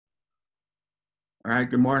All right.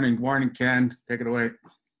 Good morning. Good morning, Ken. Take it away.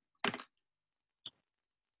 Good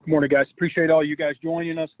morning, guys. Appreciate all you guys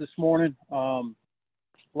joining us this morning.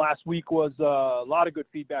 Last week was a lot of good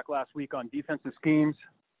feedback last week on defensive schemes.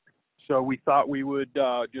 So we thought we would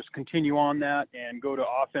just continue on that and go to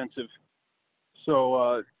offensive.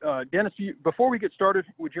 So Dennis, before we get started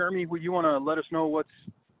with Jeremy, would you want to let us know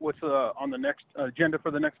what's on the next agenda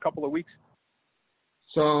for the next couple of weeks?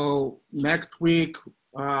 So next week,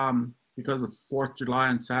 because of 4th of July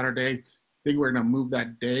on Saturday, I think we're going to move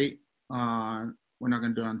that date. We're not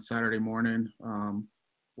going to do it on Saturday morning.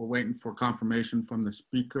 We're waiting for confirmation from the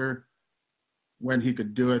speaker when he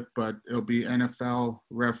could do it, but it'll be NFL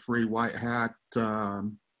referee White Hat,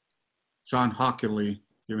 Sean Hockley,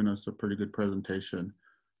 giving us a pretty good presentation.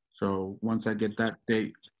 So once I get that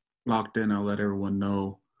date locked in, I'll let everyone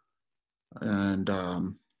know. And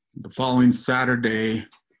the following Saturday,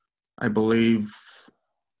 I believe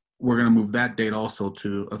we're going to move that date also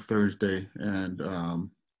to a Thursday. And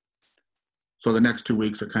so the next 2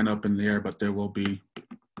 weeks are kind of up in the air, but there will be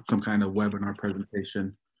some kind of webinar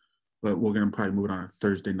presentation. But we're going to probably move it on a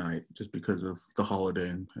Thursday night just because of the holiday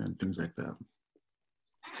and things like that.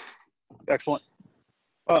 Excellent.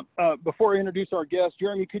 Before I introduce our guest,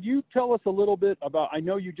 Jeremy, could you tell us a little bit about, I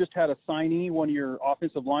know you just had a signee, one of your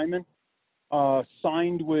offensive linemen,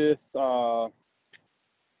 signed with, I'm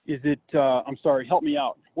sorry, help me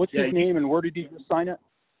out. What's his name and where did he sign it?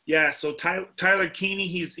 Yeah, so Tyler Keeney,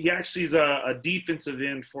 he actually is a defensive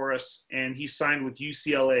end for us, and he signed with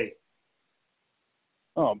UCLA.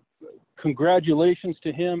 Oh, congratulations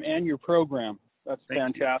to him and your program. That's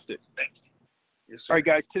fantastic. Thank you. Yes, sir. All right,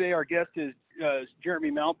 guys, today our guest is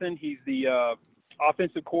Jeremy Malpin. He's the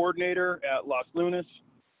offensive coordinator at Los Lunas,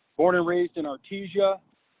 born and raised in Artesia,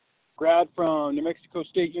 grad from New Mexico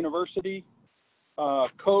State University,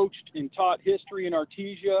 coached and taught history in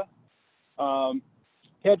Artesia,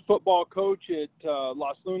 head football coach at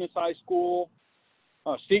Los Lunas High School,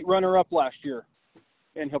 state runner-up last year.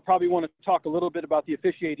 And he'll probably want to talk a little bit about the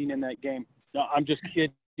officiating in that game. No, I'm just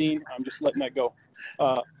kidding. I'm just letting that go.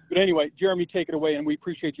 But anyway, Jeremy, take it away, and we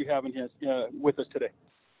appreciate you having him with us today.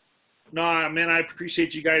 No, man, I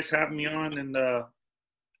appreciate you guys having me on. And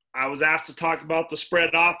I was asked to talk about the spread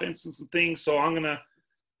offense and some things, so I'm going to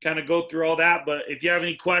kind of go through all that. But if you have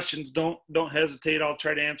any questions, don't hesitate. I'll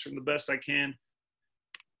try to answer them the best I can.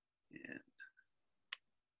 And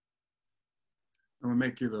I'm going to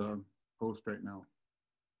make you the host right now.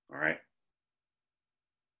 All right.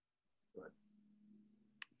 Good.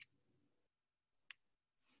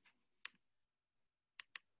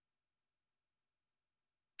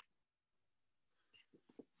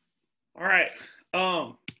 All right.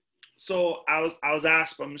 So I was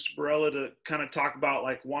asked by Mr. Barella to kind of talk about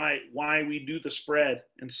like why we do the spread.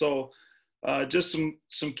 And so just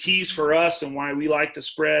some keys for us and why we like the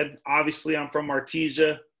spread. Obviously, I'm from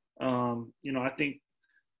Artesia. I think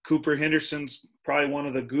Cooper Henderson's probably one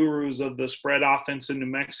of the gurus of the spread offense in New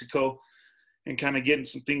Mexico and kind of getting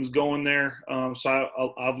some things going there.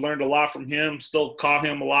 So I've learned a lot from him, still call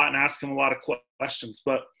him a lot and ask him a lot of questions.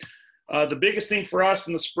 But the biggest thing for us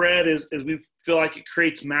in the spread is we feel like it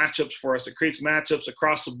creates matchups for us. It creates matchups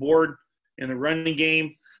across the board in the running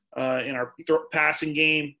game, in our passing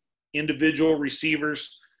game, individual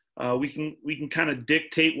receivers. We can kind of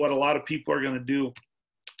dictate what a lot of people are going to do.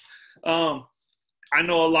 I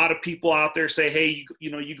know a lot of people out there say, hey,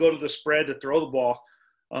 you go to the spread to throw the ball.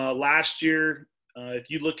 Last year, if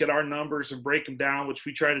you look at our numbers and break them down, which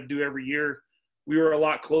we try to do every year, we were a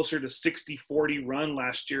lot closer to 60-40 run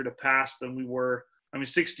last year to pass than we were.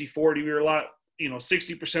 60-40, we were a lot,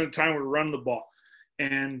 60% of the time we were running the ball.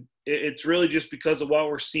 And it's really just because of what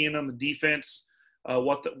we're seeing on the defense,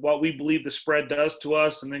 what we believe the spread does to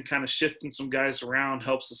us, and then kind of shifting some guys around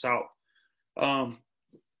helps us out.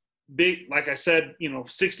 Big, like I said,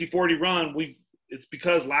 60-40 run, it's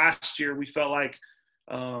because last year we felt like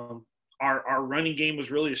our running game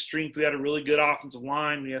was really a strength. We had a really good offensive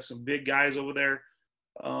line. We have some big guys over there.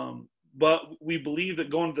 But we believe that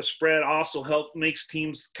going to the spread also makes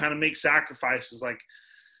teams kind of make sacrifices. Like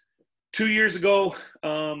 2 years ago,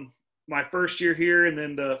 my first year here and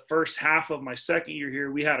then the first half of my second year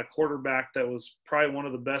here, we had a quarterback that was probably one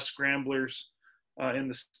of the best scramblers in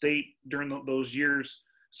the state during those years.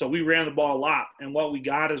 So we ran the ball a lot. And what we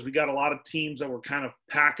got is we got a lot of teams that were kind of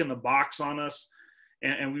packing the box on us.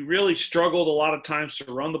 And we really struggled a lot of times to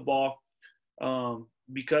run the ball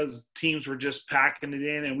because teams were just packing it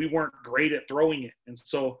in and we weren't great at throwing it. And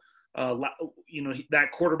so,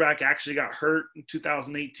 that quarterback actually got hurt in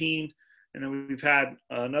 2018. And then we've had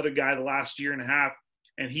another guy the last year and a half,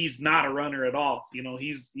 and he's not a runner at all.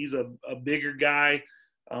 He's a bigger guy,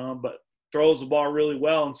 but throws the ball really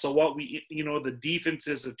well. And so the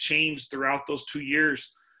defenses have changed throughout those 2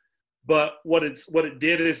 years. But what it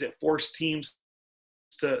did is it forced teams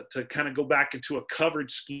to kind of go back into a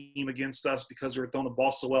coverage scheme against us because we were throwing the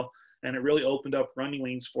ball so well. And it really opened up running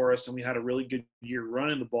lanes for us, and we had a really good year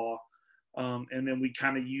running the ball. And then we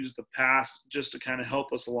kind of used the pass just to kind of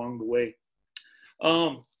help us along the way.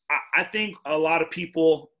 I think a lot of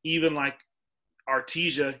people, even like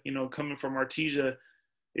Artesia, coming from Artesia,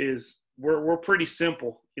 is we're pretty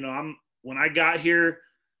simple. When I got here,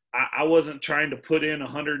 I wasn't trying to put in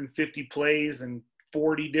 150 plays and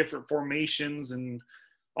 40 different formations and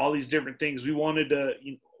all these different things. We wanted to,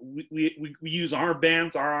 we use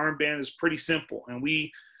armbands. Our armband is pretty simple, and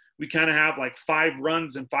we kind of have like 5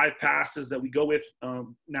 runs and 5 passes that we go with.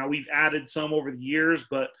 Now we've added some over the years,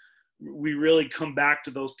 but we really come back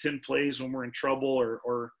to those 10 plays when we're in trouble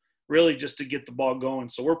or really just to get the ball going.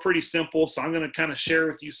 So we're pretty simple. So I'm going to kind of share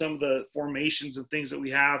with you some of the formations and things that we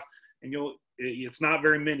have, and it's not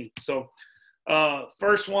very many. So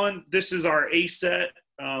first one, this is our A set.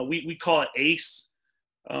 We call it ACE.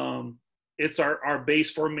 It's our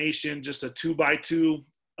base formation, just a 2x2.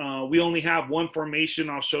 We only have one formation.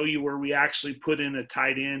 I'll show you where we actually put in a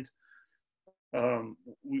tight end.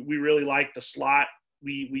 We really like the slot.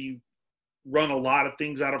 We run a lot of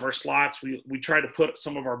things out of our slots. We try to put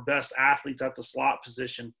some of our best athletes at the slot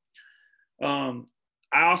position.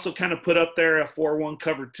 I also kind of put up there a 4-1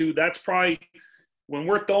 cover 2. That's probably, when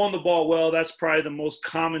we're throwing the ball well, that's probably the most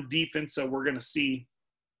common defense that we're going to see.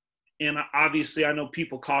 And obviously, I know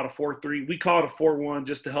people call it a 4-3. We call it a 4-1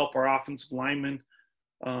 just to help our offensive linemen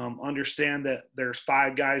understand that there's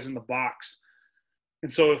 5 guys in the box.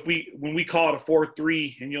 And so when we call it a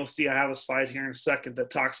 4-3, and you'll see I have a slide here in a second that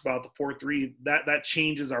talks about the 4-3, that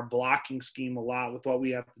changes our blocking scheme a lot with what we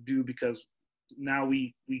have to do, because now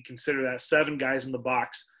we consider that 7 guys in the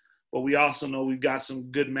box, but we also know we've got some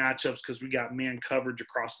good matchups because we got man coverage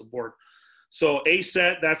across the board. So A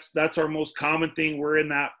set, that's our most common thing. We're in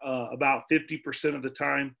that about 50% of the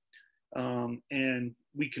time, and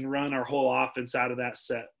we can run our whole offense out of that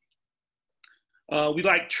set. We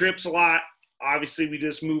like trips a lot. Obviously, we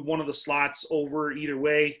just move one of the slots over either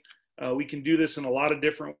way. We can do this in a lot of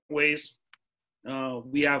different ways.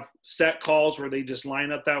 We have set calls where they just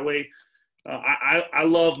line up that way. I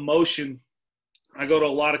love motion. I go to a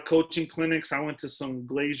lot of coaching clinics. I went to some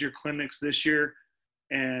Glazier clinics this year,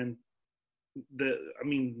 and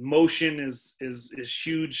motion is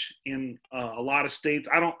huge in a lot of states.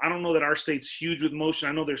 I don't know that our state's huge with motion.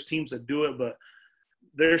 I know there's teams that do it, but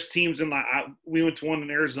there's teams we went to one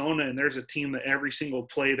in Arizona, and there's a team that every single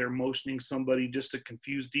play they're motioning somebody just to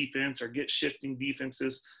confuse defense or get shifting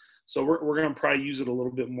defenses. So we're going to probably use it a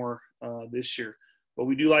little bit more this year. But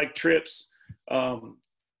we do like trips.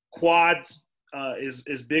 Quads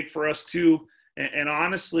is big for us too. And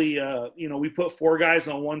honestly, we put 4 guys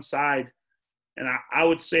on one side, and I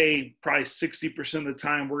would say probably 60% of the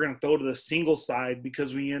time we're going to throw to the single side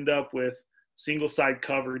because we end up with single side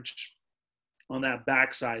coverage on that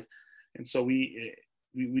backside. And so we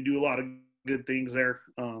do a lot of good things there,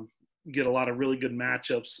 get a lot of really good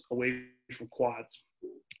matchups away from quads.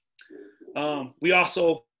 We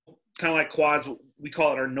also kind of like quads, we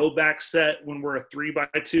call it our no back set when we're a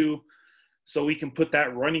 3x2. So we can put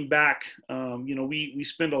that running back. We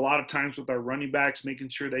spend a lot of times with our running backs making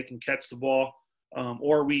sure they can catch the ball,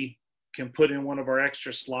 or we can put in one of our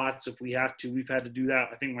extra slots if we have to. We've had to do that.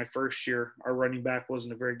 I think my first year, our running back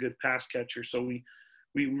wasn't a very good pass catcher, so we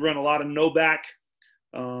run a lot of no back.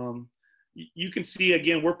 You can see,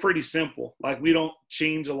 again, we're pretty simple. Like, we don't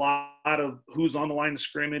change a lot of who's on the line of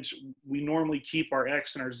scrimmage. We normally keep our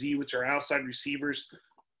X and our Z, which are outside receivers,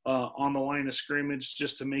 on the line of scrimmage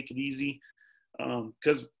just to make it easy.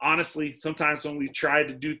 Because honestly, sometimes when we try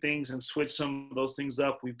to do things and switch some of those things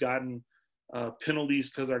up, we've gotten penalties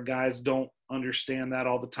because our guys don't understand that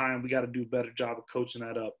all the time. We got to do a better job of coaching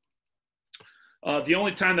that up. The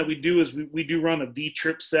only time that we do is we do run a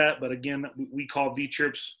V-trip set, but again, we call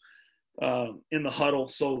V-trips in the huddle,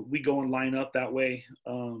 so we go and line up that way.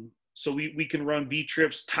 So we can run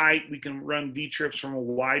V-trips tight. We can run V-trips from a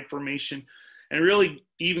wide formation. And really,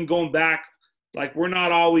 even going back, like, we're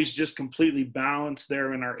not always just completely balanced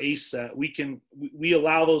there in our ace set. We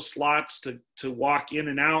allow those slots to walk in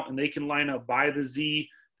and out, and they can line up by the Z.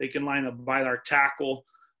 They can line up by our tackle.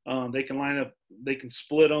 They can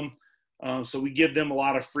split them. So we give them a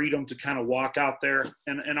lot of freedom to kind of walk out there.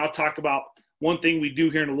 And I'll talk about one thing we do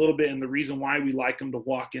here in a little bit and the reason why we like them to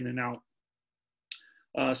walk in and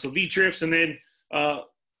out. So V-trips. And then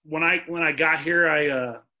when I got here,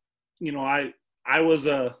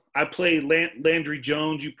 I played Landry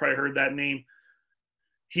Jones. You probably heard that name.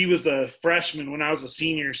 he was a freshman when I was a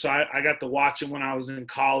senior, so I got to watch him when I was in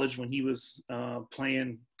college when he was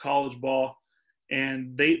playing college ball.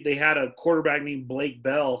 And they had a quarterback named Blake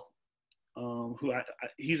Bell,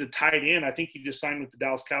 he's a tight end. I think he just signed with the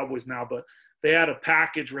Dallas Cowboys now, but they had a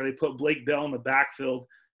package where they put Blake Bell in the backfield.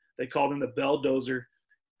 They called him the Bell Dozer,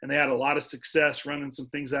 and they had a lot of success running some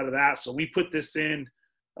things out of that. So we put this in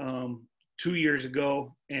 2 years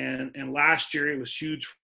ago, and last year it was huge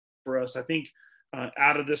for us. I think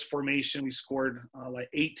out of this formation, we scored like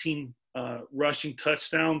 18 rushing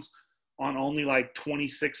touchdowns on only like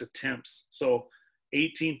 26 attempts. So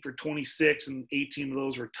 18 for 26, and 18 of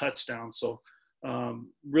those were touchdowns. So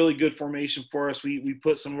really good formation for us. We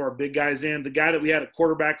put some of our big guys in. The guy that we had at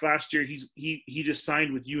quarterback last year, he just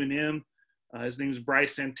signed with UNM. His name is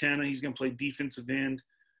Bryce Santana. He's going to play defensive end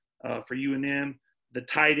for UNM. The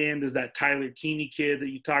tight end is that Tyler Keeney kid that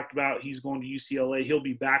you talked about. He's going to UCLA. He'll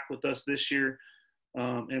be back with us this year.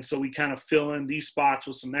 And so we kind of fill in these spots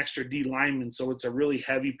with some extra D linemen. So it's a really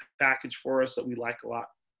heavy package for us that we like a lot.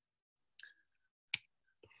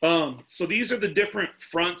 So these are the different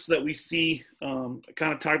fronts that we see. I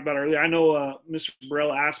kind of talked about earlier. I know Mr.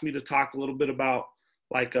 Burrell asked me to talk a little bit about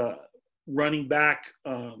like running back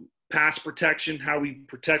pass protection, how we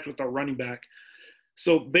protect with our running back.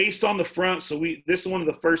 So based on the front, this is one of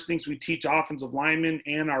the first things we teach offensive linemen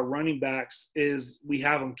and our running backs is we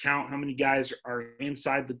have them count how many guys are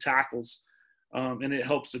inside the tackles, and it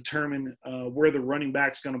helps determine where the running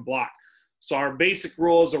back's going to block. So our basic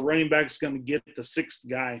rule is a running back's going to get the sixth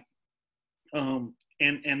guy.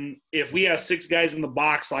 And if we have six guys in the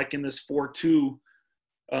box, like in this 4-2,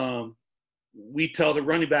 we tell the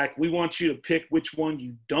running back, we want you to pick which one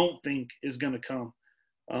you don't think is going to come,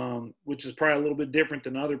 which is probably a little bit different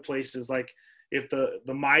than other places. Like if the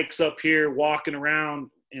mic's up here walking around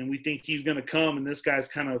and we think he's going to come and this guy's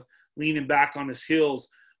kind of leaning back on his heels,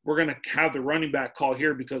 we're going to have the running back call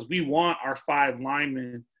here because we want our 5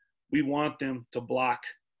 linemen, we want them to block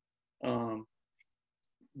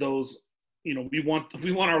those. You know, we want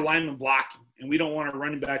our linemen blocking, and we don't want our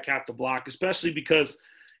running back have to block, especially because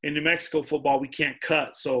in New Mexico football we can't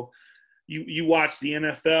cut. So you watch the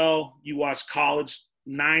NFL, you watch college,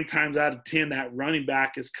 9 times out of 10 that running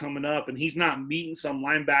back is coming up and he's not meeting some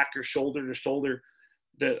linebacker shoulder to shoulder.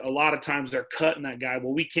 That a lot of times they're cutting that guy.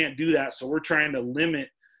 Well, we can't do that, so we're trying to limit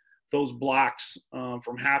those blocks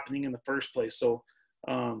from happening in the first place. So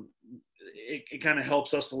it kind of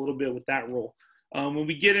helps us a little bit with that rule. When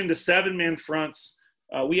we get into 7-man fronts,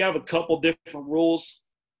 we have a couple different rules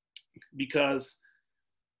because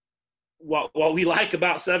what we like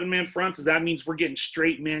about 7-man fronts is that means we're getting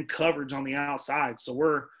straight man coverage on the outside. So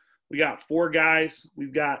we got 4 guys.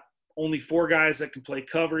 We've got only 4 guys that can play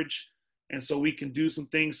coverage, and so we can do some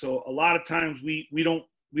things. So a lot of times we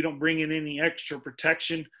don't bring in any extra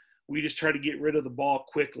protection. We just try to get rid of the ball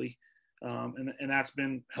quickly, and that's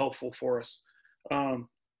been helpful for us.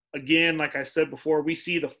 Again, like I said before, we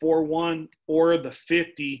see the 4-1 or the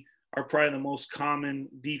 50 are probably the most common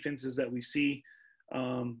defenses that we see.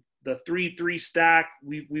 The 3-3 stack,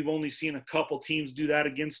 we've only seen a couple teams do that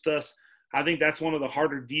against us. I think that's one of the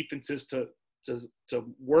harder defenses to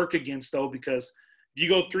work against, though, because if you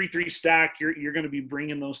go 3-3 stack, you're going to be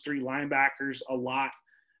bringing those 3 linebackers a lot,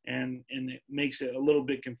 and it makes it a little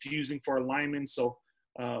bit confusing for our linemen. So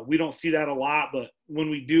we don't see that a lot, but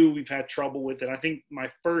when we do, we've had trouble with it. I think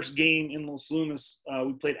my first game in Los Lunas,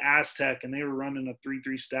 we played Aztec, and they were running a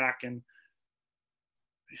 3-3 stack, and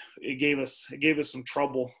it gave us some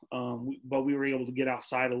trouble, but we were able to get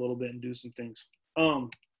outside a little bit and do some things.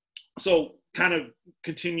 So kind of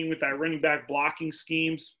continuing with that running back blocking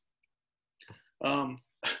schemes.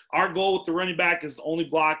 Our goal with the running back is to only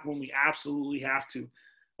block when we absolutely have to.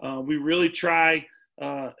 We really try.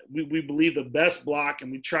 We believe the best block,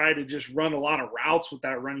 and we try to just run a lot of routes with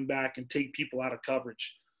that running back and take people out of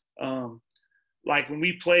coverage. Like when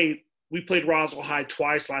we played Roswell High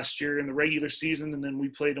twice last year in the regular season, and then we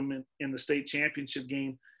played them in the state championship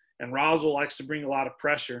game, and Roswell likes to bring a lot of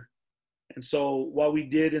pressure. And so what we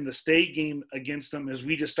did in the state game against them is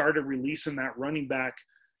we just started releasing that running back,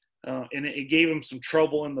 and it gave them some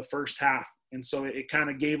trouble in the first half. And so it kind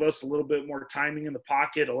of gave us a little bit more timing in the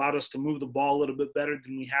pocket, allowed us to move the ball a little bit better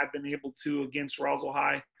than we had been able to against Roswell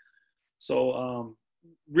High. So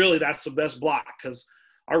really that's the best block because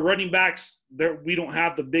our running backs, we don't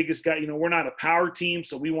have the biggest guy. You know, we're not a power team,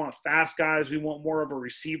 so we want fast guys. We want more of a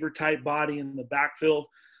receiver-type body in the backfield.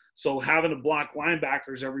 So having to block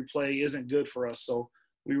linebackers every play isn't good for us. So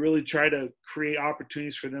we really try to create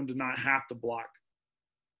opportunities for them to not have to block.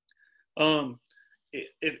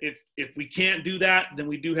 if we can't do that, then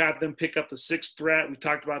we do have them pick up the sixth threat. We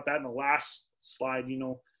talked about that in the last slide.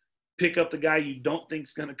 Pick up the guy you don't think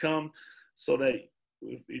is going to come, so that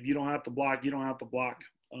if you don't have to block, you don't have to block.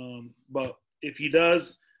 But if he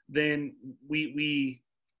does, then we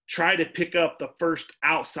try to pick up the first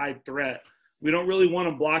outside threat. We don't really want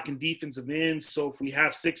him blocking defensive ends. So if we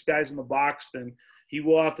have 6 guys in the box, then he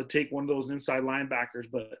will have to take one of those inside linebackers.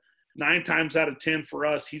 But 9 times out of 10 for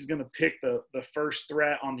us, he's going to pick the first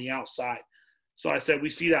threat on the outside. So I said we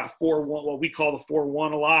see that 4-1, what we call the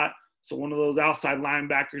 4-1 a lot. So one of those outside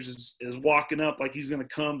linebackers is walking up like he's going to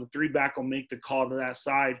come. The 3-back will make the call to that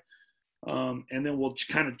side. And then we'll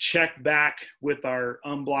kind of check back with our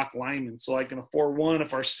unblocked lineman. So like in a 4-1,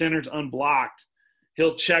 if our center's unblocked,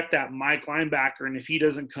 he'll check that Mike linebacker. And if he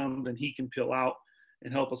doesn't come, then he can peel out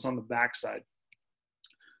and help us on the backside.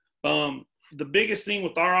 The biggest thing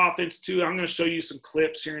with our offense too, I'm going to show you some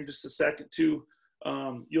clips here in just a second too.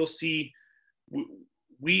 You'll see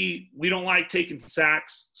we don't like taking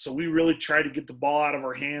sacks, so we really try to get the ball out of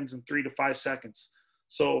our hands in 3 to 5 seconds.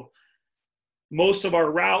 So most of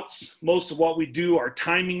our routes, most of what we do are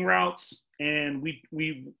timing routes, and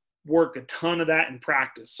we work a ton of that in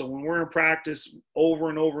practice. So when we're in practice over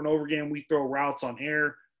and over and over again, we throw routes on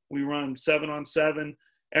air, we run 7-on-7,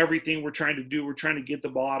 everything we're trying to get the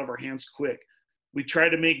ball out of our hands quick. We try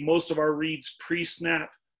to make most of our reads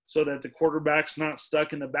pre-snap, so that the quarterback's not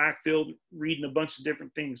stuck in the backfield reading a bunch of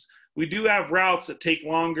different things. We do have routes that take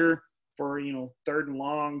longer for, 3rd and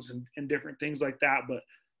longs and different things like that. But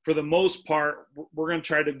for the most part, we're going to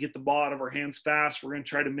try to get the ball out of our hands fast. We're going to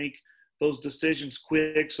try to make those decisions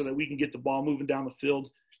quick so that we can get the ball moving down the field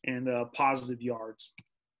and positive yards.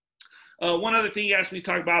 One other thing you asked me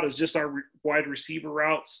to talk about is just our wide receiver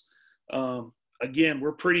routes. Again,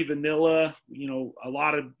 we're pretty vanilla. A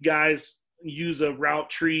lot of guys use a route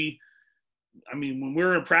tree. I mean, when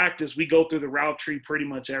we're in practice, we go through the route tree pretty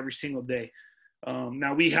much every single day.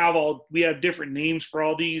 Now we have different names for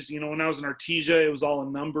all these. When I was in Artesia, it was all a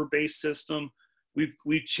number-based system.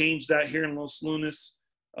 We've changed that here in Los Lunas,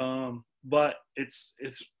 but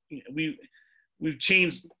we've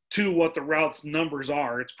changed to what the routes numbers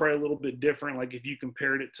are. It's probably a little bit different. Like if you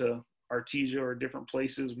compared it to Artesia or different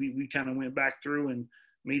places, we kind of went back through and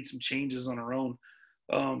made some changes on our own.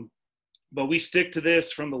 But we stick to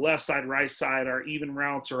this from the left side, right side. Our even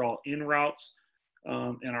routes are all in routes,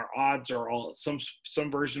 and our odds are all some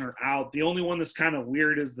version are out. The only one that's kind of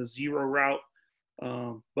weird is the 0 route,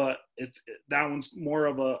 but that one's more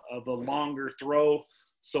of a longer throw,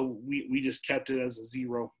 so we just kept it as a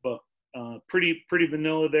 0. But pretty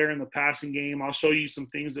vanilla there in the passing game. I'll show you some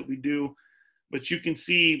things that we do, but you can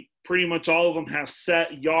see pretty much all of them have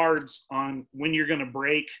set yards on when you're going to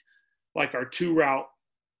break, like our 2 route.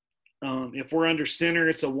 If we're under center,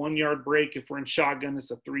 it's a 1-yard break. If we're in shotgun, it's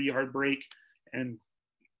a 3-yard break. And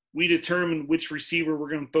we determine which receiver we're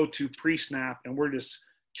going to throw to pre-snap, and we're just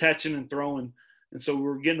catching and throwing. And so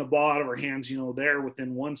we're getting the ball out of our hands, there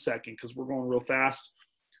within 1 second because we're going real fast.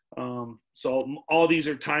 So all these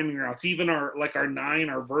are timing routes. Even our 9,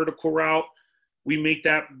 our vertical route, we make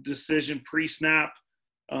that decision pre-snap.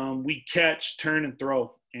 We catch, turn, and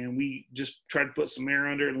throw. And we just try to put some air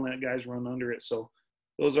under it and let guys run under it. So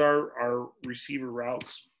those are our receiver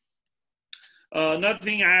routes. Another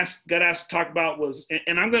thing I got asked to talk about was,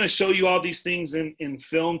 and I'm going to show you all these things in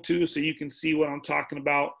film too, so you can see what I'm talking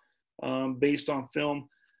about based on film.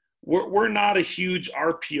 We're not a huge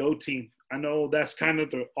RPO team. I know that's kind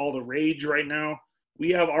of all the rage right now.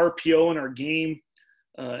 We have RPO in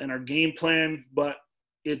our game plan, but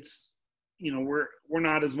it's, we're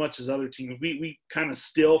not as much as other teams. We kind of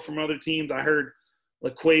steal from other teams. I heard La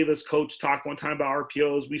Cueva's coach talk one time about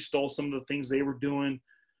RPOs. We stole some of the things they were doing.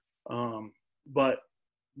 But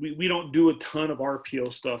we don't do a ton of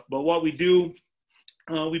RPO stuff. But what we do,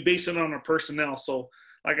 we base it on our personnel. So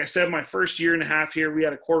like I said, my first year and a half here, we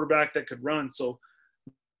had a quarterback that could run. So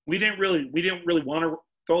we didn't really want to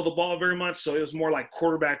throw the ball very much. So it was more like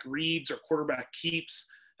quarterback reads or quarterback keeps.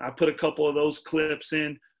 I put a couple of those clips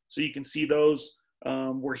in so you can see those.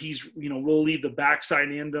 Where he's, we'll leave the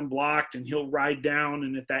backside end unblocked and he'll ride down.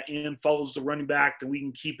 And if that end follows the running back, then we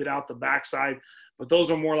can keep it out the backside. But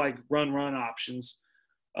those are more like run options.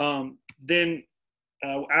 Then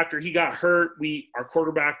after he got hurt, our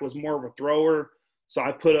quarterback was more of a thrower. So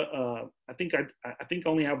I put I think I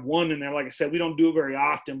only have 1 in there. Like I said, we don't do it very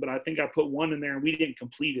often, but I think I put 1 in there and we didn't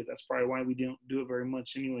complete it. That's probably why we didn't do it very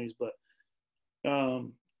much anyways. But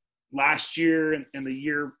last year and the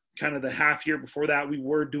year, kind of the half year before that, we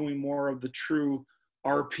were doing more of the true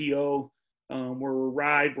RPO, where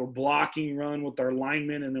we're blocking run with our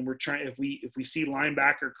linemen, and then we're trying, if we see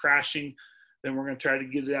linebacker crashing, then we're going to try to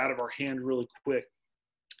get it out of our hand really quick.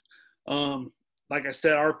 Like I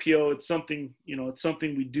said, RPO, it's something, it's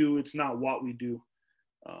something we do. It's not what we do.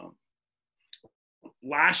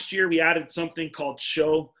 Last year, we added something called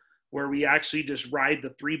show, where we actually just ride the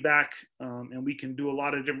 3-back, and we can do a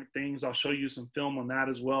lot of different things. I'll show you some film on that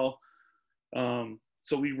as well.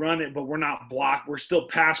 So we run it, but we're not blocked. We're still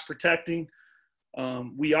pass protecting.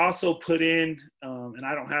 We also put in, and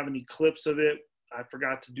I don't have any clips of it. I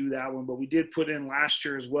forgot to do that one, but we did put in last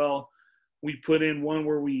year as well. We put in one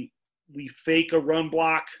where we fake a run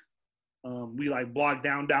block. We like block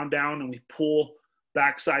down, and we pull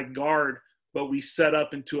backside guard, but we set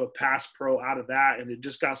up into a pass pro out of that. And it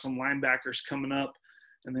just got some linebackers coming up,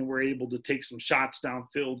 and then we're able to take some shots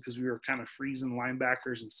downfield because we were kind of freezing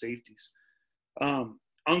linebackers and safeties.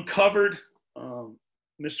 Uncovered,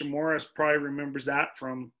 Mr. Morris probably remembers that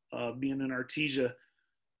from being in Artesia.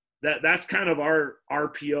 That's kind of our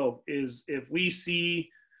RPO, is if we see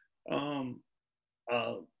blitzing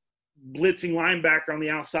linebacker on the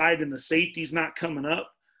outside and the safety's not coming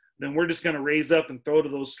up, then we're just going to raise up and throw to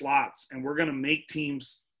those slots. And we're going to make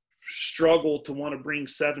teams struggle to want to bring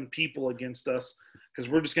 7 people against us, because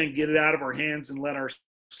we're just going to get it out of our hands and let our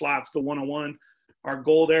slots go one-on-one. Our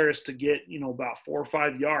goal there is to get, about 4 or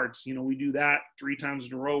 5 yards. We do that 3 times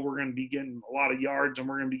in a row. We're going to be getting a lot of yards, and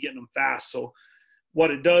we're going to be getting them fast. So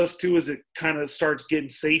what it does too is it kind of starts getting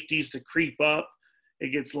safeties to creep up.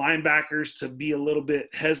 It gets linebackers to be a little bit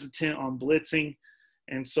hesitant on blitzing.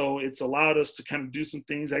 And so it's allowed us to kind of do some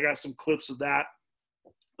things. I got some clips of that.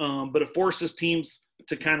 But it forces teams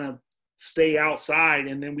to kind of stay outside,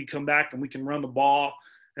 and then we come back and we can run the ball.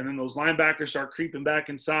 And then those linebackers start creeping back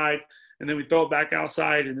inside, and then we throw it back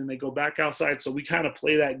outside, and then they go back outside. So we kind of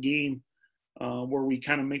play that game where we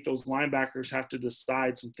kind of make those linebackers have to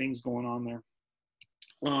decide some things going on there.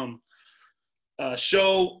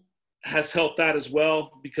 Show has helped that as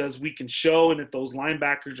well, because we can show, and if those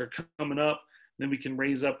linebackers are coming up, then we can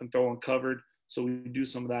raise up and throw uncovered. So we do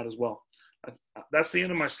some of that as well. That's the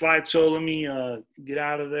end of my slideshow. Let me get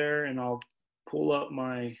out of there, and I'll pull up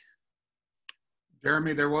my.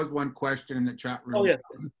 Jeremy, there was one question in the chat room. Oh, yeah.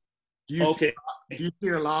 Do you see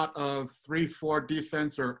a lot of 3-4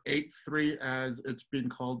 defense, or 8-3 as it's being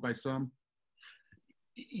called by some?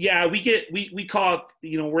 Yeah, we call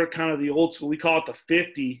it, we're kind of the old school. We call it the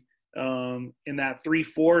 50 in that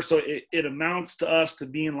 3-4. So it amounts to us to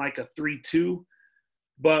being like a 3-2.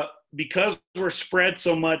 But because we're spread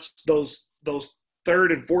so much, those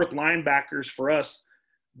third and fourth linebackers for us,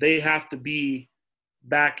 they have to be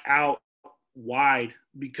back out wide,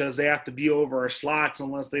 because they have to be over our slots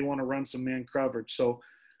unless they want to run some man coverage. So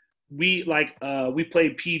we play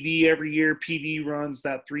PV every year. PV runs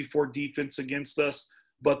that 3-4 defense against us,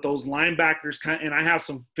 but those linebackers and I have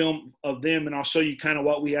some film of them, and I'll show you kind of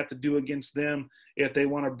what we have to do against them if they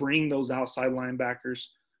want to bring those outside linebackers.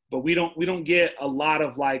 But we don't get a lot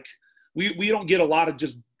of we don't get a lot of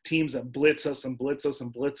just teams that blitz us,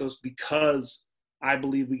 because I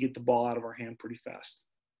believe we get the ball out of our hand pretty fast.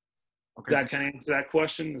 Okay. That kind of answer that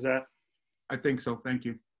question? Is that? I think so. Thank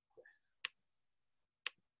you.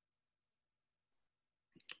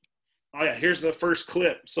 Oh yeah, here's the first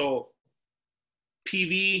clip. So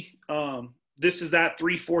PV, this is that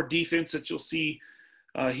 3-4 defense that you'll see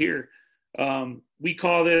here. We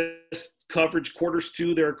call this coverage quarters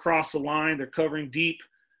 2. They're across the line. They're covering deep.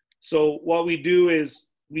 So what we do is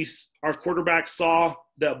our quarterback saw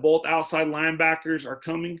that both outside linebackers are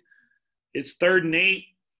coming. It's 3rd and 8,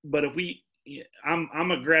 but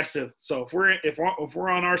I'm aggressive. So if we're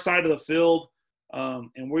on our side of the field,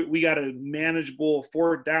 and we got a manageable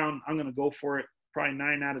 4th down, I'm going to go for it probably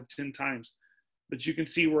 9 out of 10 times. But you can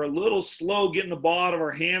see we're a little slow getting the ball out of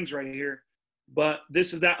our hands right here. But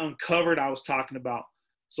this is that uncovered I was talking about.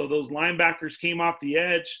 So those linebackers came off the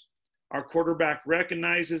edge. Our quarterback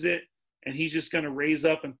recognizes it, and he's just going to raise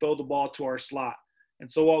up and throw the ball to our slot.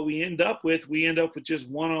 And so what we end up with just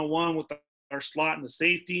one-on-one with our slot and the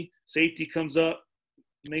safety. Safety comes up,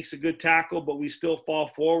 makes a good tackle, but we still fall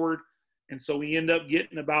forward. And so we end up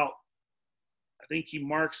getting about, I think he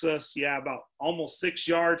marks us, about almost 6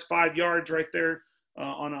 yards, 5 yards right there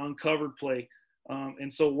on an uncovered play.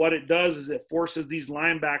 And so what it does is it forces these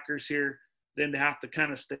linebackers here then to have to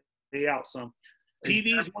kind of stay out some.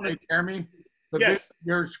 PV's one of Jeremy, yes.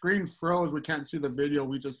 Your screen froze. We can't see the video.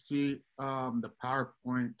 We just see the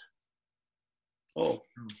PowerPoint. Oh,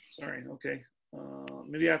 sorry. Okay.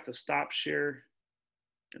 Maybe I have to stop share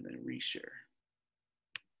and then reshare.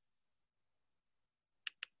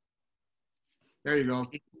 There you go.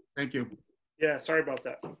 Thank you. Yeah, sorry about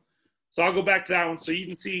that. So I'll go back to that one. So you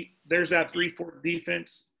can see there's that 3-4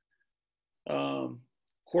 defense.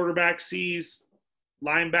 quarterback sees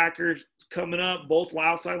linebackers coming up, both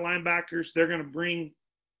outside linebackers, they're going to bring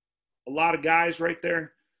a lot of guys right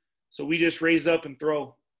there. So we just raise up and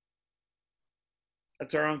throw.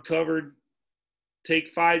 That's our uncovered. Take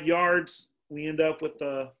 5 yards. We end up with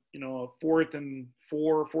a 4th and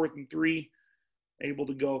 4, 4th and 3, able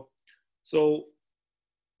to go. So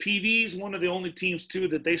PV is one of the only teams too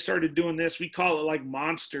that they started doing this. We call it like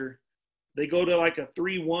monster. They go to like a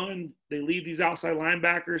 3-1. They leave these outside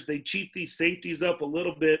linebackers. They cheat these safeties up a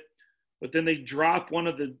little bit, but then they drop one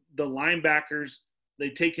of the linebackers. They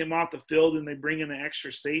take him off the field and they bring in an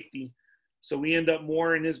extra safety. So we end up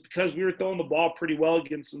more, and it's because we were throwing the ball pretty well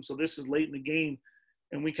against them. So this is late in the game,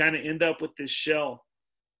 and we kind of end up with this shell.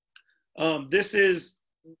 This is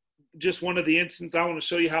just one of the instances. I want to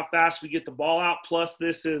show you how fast we get the ball out. Plus,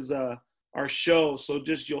 this is our show. So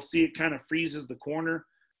just you'll see it kind of freezes the corner.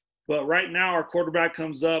 But right now, our quarterback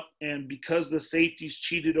comes up, and because the safety's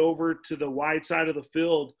cheated over to the wide side of the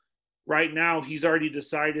field, right now he's already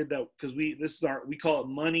decided that because we call it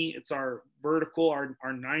money. It's our vertical, our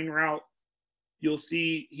 9 route. You'll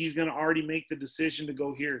see he's going to already make the decision to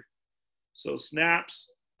go here. So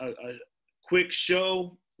snaps, a quick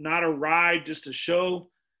show, not a ride, just a show.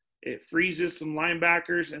 It freezes some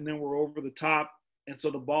linebackers, and then we're over the top. And so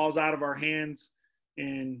the ball's out of our hands,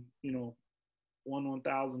 and,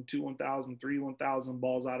 1,000, 2, 1,000, 3, 1,000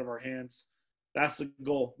 balls out of our hands. That's the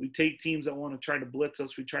goal. We take teams that want to try to blitz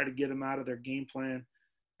us. We try to get them out of their game plan,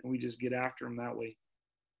 and we just get after them that way.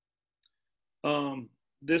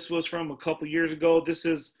 This was from a couple years ago. This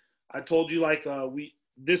is, I told you,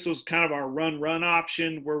 this was kind of our run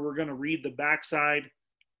option where we're going to read the backside.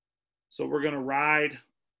 So we're going to ride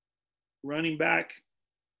running back.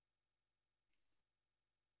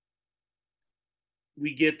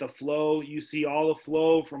 We get the flow. You see all the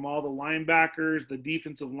flow from all the linebackers, the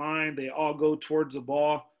defensive line. They all go towards the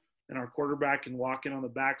ball, and our quarterback can walk in on the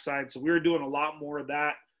backside. So we were doing a lot more of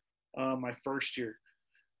that my first year.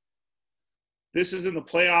 This is in the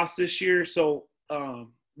playoffs this year. So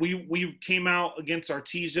we came out against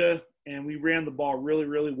Artesia, and we ran the ball really,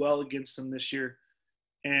 really well against them this year.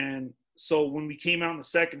 And so when we came out in the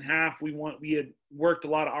second half, we had worked a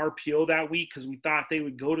lot of RPO that week because we thought they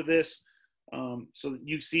would go to this. So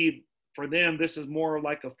you see for them, this is more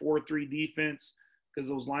like a 4-3 defense because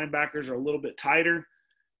those linebackers are a little bit tighter,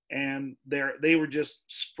 and they were just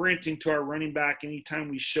sprinting to our running back anytime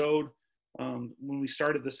we showed when we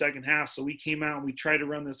started the second half. So we came out and we tried to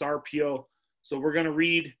run this RPO. So we're going to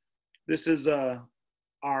read, this is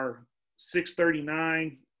our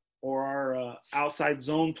 639 or our outside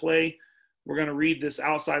zone play. We're going to read this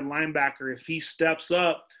outside linebacker. If he steps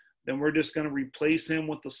up, then we're just going to replace him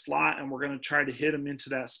with the slot, and we're going to try to hit him into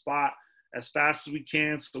that spot as fast as we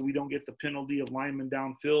can so we don't get the penalty of lineman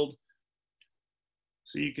downfield.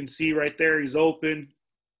 So you can see right there he's open,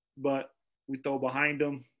 but we throw behind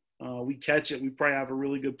him. We catch it. We probably have a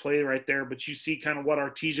really good play right there, but you see kind of what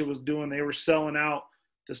Artesia was doing. They were selling out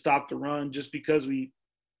to stop the run just because we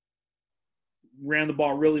ran the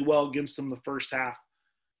ball really well against them the first half.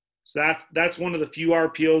 So that's one of the few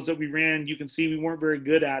RPOs that we ran. You can see we weren't very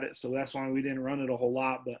good at it, so that's why we didn't run it a whole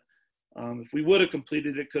lot. But if we would have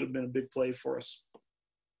completed it, could have been a big play for us.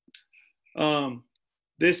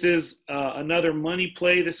 This is another money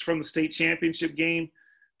play. This is from the state championship game.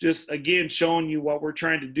 Just, again, showing you what we're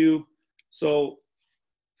trying to do. So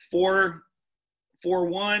 4-1,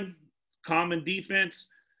 common defense.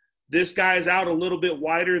 This guy is out a little bit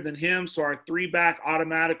wider than him, so our 3-back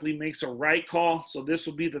automatically makes a right call. So this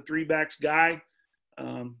will be the 3-backs guy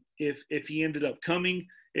if he ended up coming.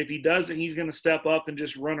 If he doesn't, he's going to step up and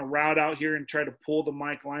just run a route out here and try to pull the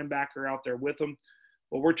Mike linebacker out there with him.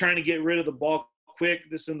 But we're trying to get rid of the ball quick.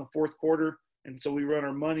 This is in the fourth quarter, and so we run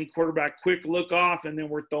our money. Quarterback quick look off, and then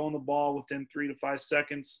we're throwing the ball within 3 to 5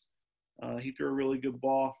 seconds. He threw a really good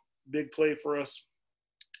ball. Big play for us.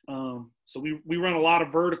 So we run a lot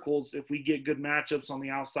of verticals if we get good matchups on the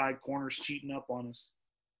outside, corners cheating up on us.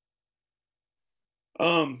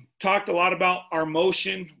 Talked a lot about our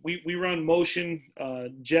motion. We run motion,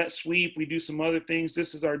 jet sweep. We do some other things.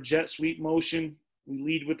 This is our jet sweep motion. We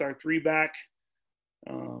lead with our 3-back.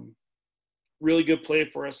 Really good play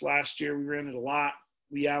for us last year. We ran it a lot.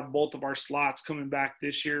 We have both of our slots coming back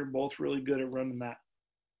this year, both really good at running that.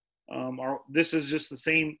 This is just the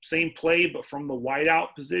same play, but from the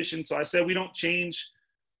wideout position. So I said we don't change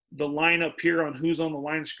the lineup here on who's on the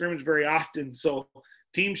line of scrimmage very often. So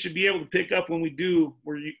teams should be able to pick up when we do.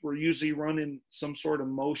 We're usually running some sort of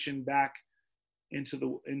motion back into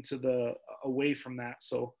the away from that.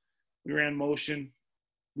 So we ran motion.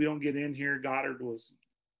 We don't get in here. Goddard was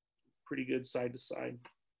pretty good side to side.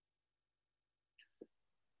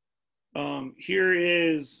 Here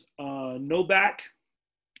is no back.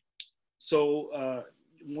 So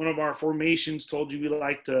one of our formations told you we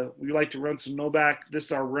like to run some no back. This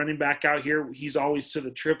is our running back out here. He's always to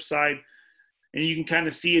the trip side, and you can kind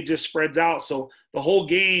of see it just spreads out. So the whole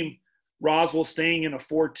game, Roswell staying in a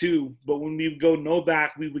 4-2, but when we would go no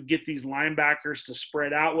back, we would get these linebackers to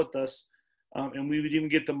spread out with us, and we would even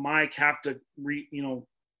get the Mike have to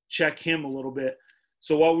check him a little bit.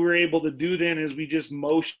 So what we were able to do then is we just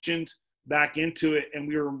motioned back into it, and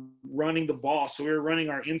we were running the ball. So we were running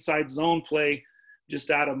our inside zone play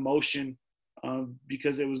just out of motion,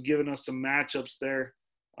 because it was giving us some matchups there,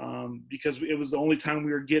 because it was the only time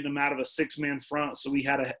we were getting them out of a 6-man front. So we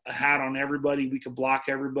had a hat on everybody. We could block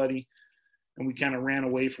everybody, and we kind of ran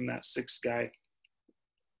away from that 6th guy.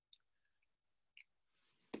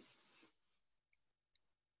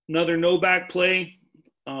 Another no back play.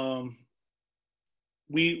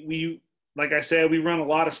 We like I said, we run a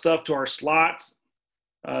lot of stuff to our slots.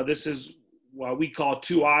 This is what we call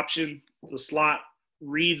 2 option. The slot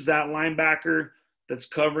reads that linebacker that's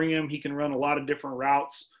covering him. He can run a lot of different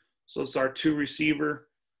routes. So it's our 2 receiver.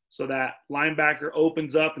 So that linebacker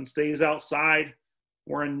opens up and stays outside.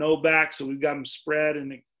 We're in no back, so we've got him spread,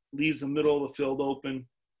 and it leaves the middle of the field open.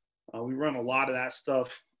 We run a lot of that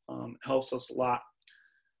stuff. Helps us a lot.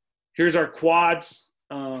 Here's our quads.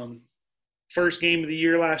 First game of the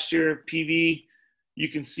year last year, PV, you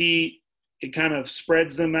can see it kind of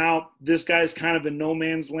spreads them out. This guy's kind of in no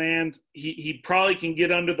man's land. He probably can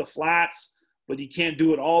get under the flats, but he can't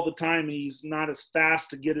do it all the time. He's not as fast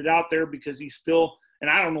to get it out there because he's still – and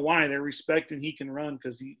I don't know why they're respecting he can run,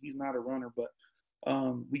 because he's not a runner. But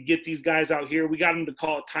we get these guys out here. We got him to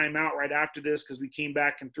call a timeout right after this because we came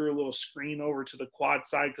back and threw a little screen over to the quad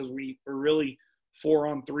side because we were really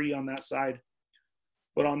 4-on-3 on that side.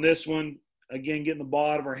 But on this one, again, getting the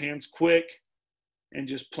ball out of our hands quick and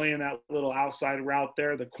just playing that little outside route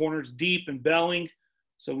there. The corner's deep and belling,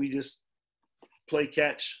 so we just play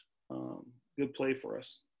catch. Good play for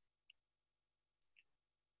us.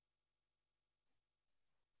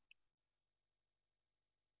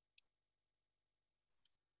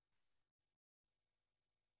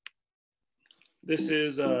 This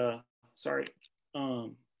is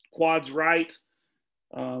quads right.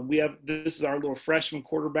 This is our little freshman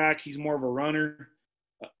quarterback. He's more of a runner.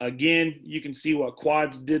 Again, you can see what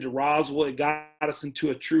quads did to Roswell. It got us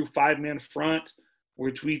into a true 5-man front,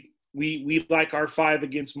 which we like our 5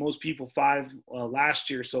 against most people 5 last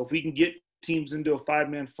year. So if we can get teams into a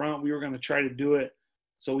 5-man front, we were going to try to do it.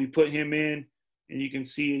 So we put him in, and you can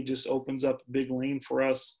see it just opens up a big lane for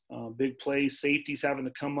us. Big plays, safeties having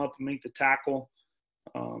to come up and make the tackle.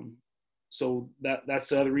 So that's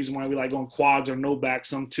the other reason why we like going quads or no back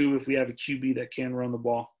some too, if we have a QB that can run the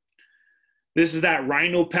ball. This is that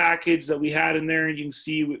Rhino package that we had in there, and you can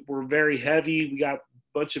see we're very heavy. We got a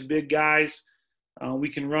bunch of big guys. We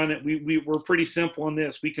can run it. We're pretty simple on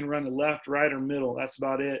this. We can run it left, right, or middle. That's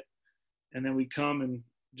about it. And then we come and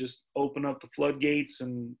just open up the floodgates,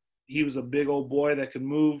 and he was a big old boy that could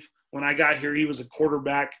move. When I got here, he was a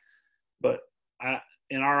quarterback, but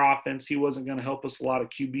in our offense, he wasn't going to help us a lot of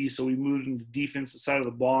QB, so we moved him to the defensive side of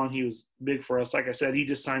the ball, and he was big for us. Like I said, he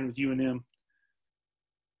just signed with UNM.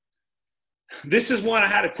 This is one I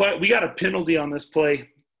had we got a penalty on this play.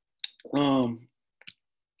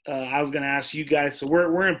 I was going to ask you guys. So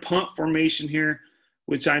we're in punt formation here,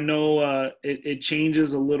 which I know it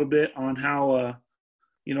changes a little bit on how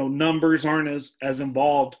numbers aren't as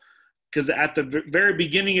involved. Because at the very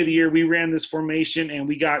beginning of the year, we ran this formation and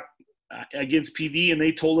we got against PV, and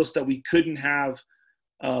they told us that we couldn't have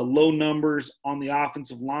low numbers on the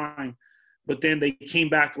offensive line. But then they came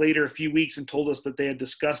back later a few weeks and told us that they had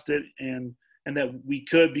discussed it and that we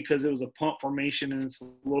could, because it was a punt formation and it's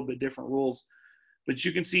a little bit different rules. But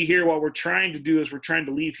you can see here what we're trying to do is we're trying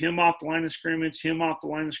to leave him off the line of scrimmage,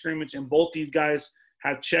 and both these guys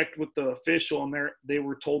have checked with the official, and they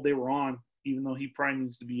were told they were on, even though he probably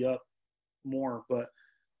needs to be up more. But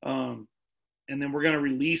and then we're going to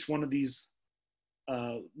release one of these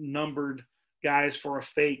numbered guys for a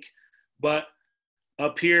fake. But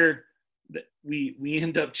up here, we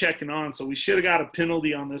end up checking on, so we should have got a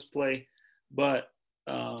penalty on this play. But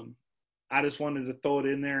I just wanted to throw it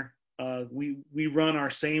in there. We run our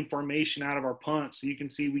same formation out of our punt. So you can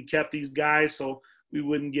see we kept these guys so we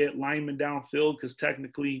wouldn't get linemen downfield, because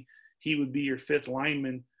technically he would be your 5th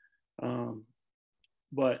lineman.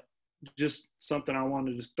 But just something I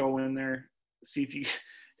wanted to throw in there. See if you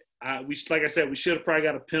like I said, we should have probably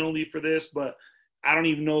got a penalty for this, but I don't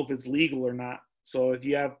even know if it's legal or not. So if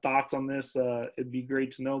you have thoughts on this, it'd be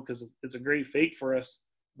great to know, because it's a great fake for us.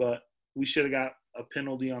 But we should have got a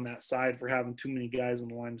penalty on that side for having too many guys on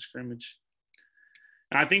the line of scrimmage.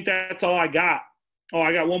 And I think that's all I got. Oh,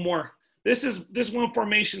 I got one more. This one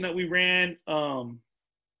formation that we ran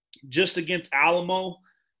just against Alamo.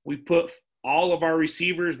 We put all of our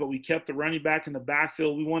receivers, but we kept the running back in the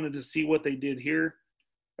backfield. We wanted to see what they did here.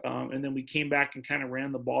 And then we came back and kind of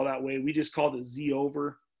ran the ball that way. We just called it Z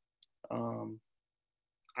over.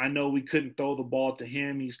 I know we couldn't throw the ball to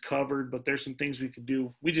him. He's covered, but there's some things we could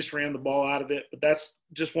do. We just ran the ball out of it. But that's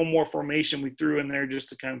just one more formation we threw in there just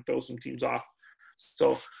to kind of throw some teams off.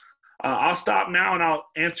 So I'll stop now and I'll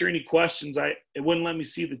answer any questions. It wouldn't let me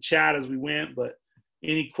see the chat as we went, but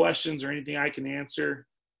any questions or anything I can answer,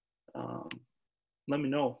 let me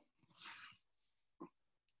know.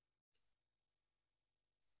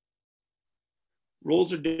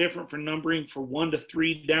 Rules are different for numbering for 1 to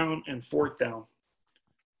 3 down and 4th down.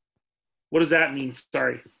 What does that mean?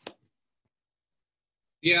 Sorry.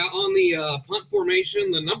 Yeah, on the punt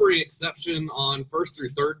formation, the numbering exception on 1st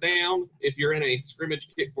through 3rd down, if you're in a scrimmage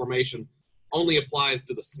kick formation, only applies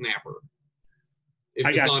to the snapper. If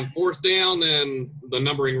it's on 4th down, then the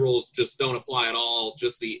numbering rules just don't apply at all.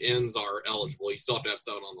 Just the ends are eligible. You still have to have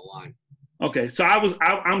 7 on the line. Okay, so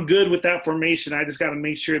I'm good with that formation. I just got to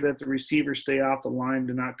make sure that the receivers stay off the line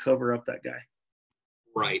to not cover up that guy.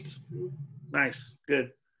 Right. Nice.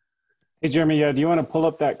 Good. Hey, Jeremy, do you want to pull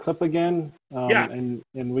up that clip again? Yeah. And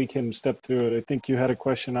we can step through it. I think you had a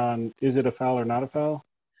question on, is it a foul or not a foul?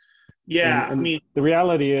 Yeah, and I mean. The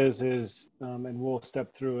reality is, and we'll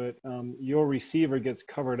step through it, your receiver gets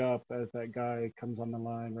covered up as that guy comes on the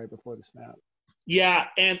line right before the snap. Yeah,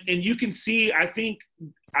 and you can see, I think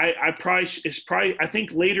I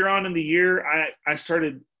think later on in the year I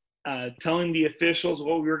started telling the officials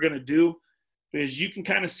what we were going to do, because you can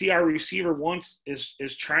kind of see our receiver once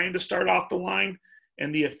is trying to start off the line,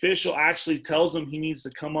 and the official actually tells him he needs to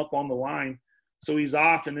come up on the line, so he's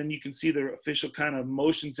off, and then you can see the official kind of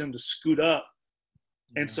motions him to scoot up,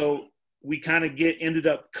 and so we kind of ended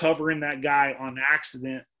up covering that guy on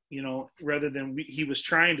accident. Rather than he was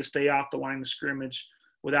trying to stay off the line of scrimmage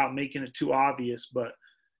without making it too obvious, but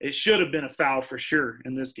it should have been a foul for sure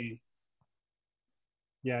in this game.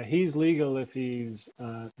 Yeah, he's legal if he's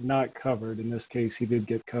not covered. In this case, he did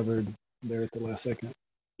get covered there at the last second.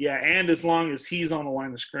 Yeah, and as long as he's on the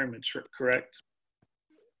line of scrimmage, correct?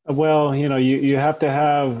 Well, you have to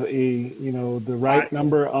have the right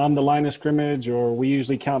number on the line of scrimmage, or we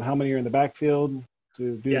usually count how many are in the backfield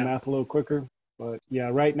to do the math a little quicker. But yeah,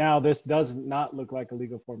 right now this does not look like a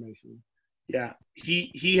legal formation. Yeah,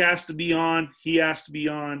 he has to be on, he has to be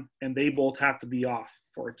on, and they both have to be off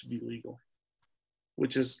for it to be legal,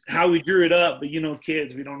 which is how we drew it up. But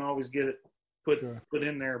kids, we don't always get it put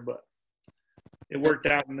in there, but it worked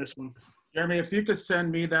out in this one. Jeremy, if you could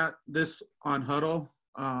send me this on Huddle,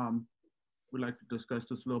 we'd like to discuss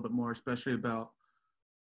this a little bit more, especially about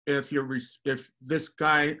if this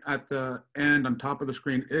guy at the end on top of the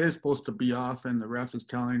screen is supposed to be off and the ref is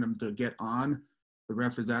telling him to get on, the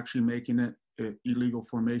ref is actually making it an illegal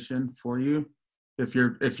formation for you. If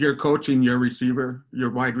you're coaching your receiver, your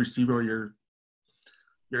wide receiver, or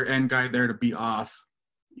your end guy there to be off.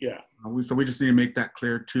 Yeah. So we just need to make that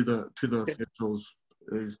clear to the officials.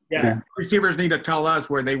 Receivers need to tell us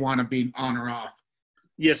where they want to be on or off.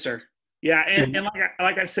 Yes, sir. Yeah, and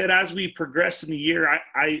like I said, as we progressed in the year,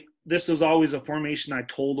 this was always a formation I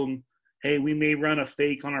told them, hey, we may run a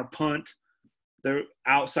fake on our punt. The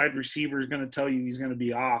outside receiver is going to tell you he's going to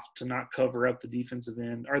be off to not cover up the defensive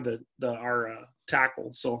end or our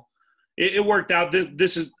tackle. So it worked out.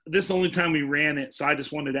 This is the only time we ran it, so I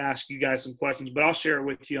just wanted to ask you guys some questions, but I'll share it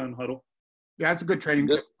with you on Huddle. Yeah, it's a good training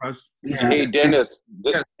for us. Yeah. Hey, Dennis.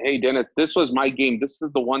 This was my game. This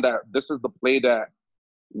is the play that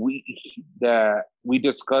we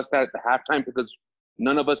discussed at the halftime, because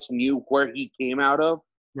none of us knew where he came out of.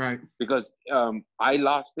 Right. Because I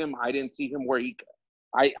lost him. I didn't see him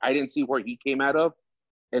I didn't see where he came out of,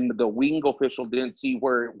 and the wing official didn't see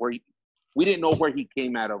we didn't know where he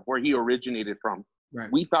came out of, where he originated from. Right.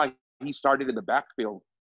 We thought he started in the backfield,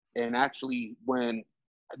 and actually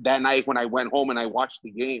that night when I went home and I watched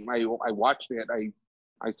the game, I watched it.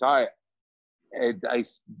 I saw it, and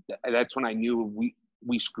that's when I knew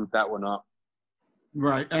we screwed that one up.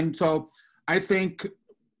 Right. And so I think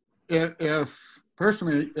if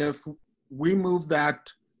we moved that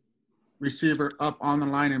receiver up on the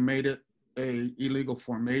line and made it a illegal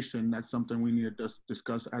formation, that's something we need to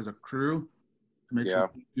discuss as a crew to make sure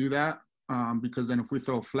we do that. Because then if we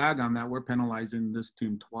throw a flag on that, we're penalizing this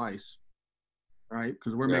team twice, right?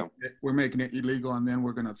 Because we're making it illegal, and then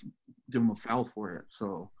we're gonna give them a foul for it.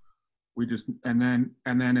 So we just and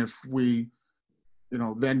then if we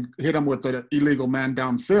then hit them with an illegal man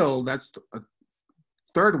downfield. That's a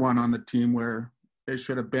third one on the team where it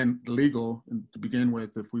should have been legal to begin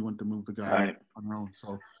with if we went to move the guy on our own.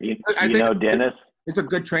 So I think Dennis, it's a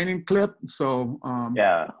good training clip. So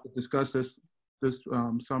yeah, we'll discuss this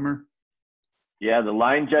summer. Yeah, the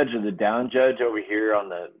line judge or the down judge over here on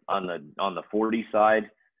the 40 side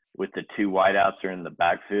with the two wideouts are in the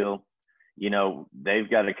backfield. They've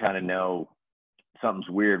got to kind of know something's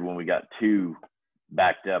weird when we got two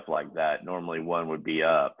backed up like that. Normally one would be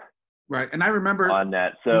up. Right, and I remember on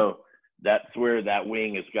that. So that's where that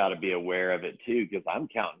wing has got to be aware of it too, because I'm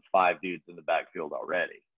counting 5 dudes in the backfield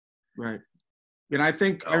already. Right, and I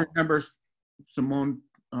think I remember Simone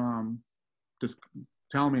just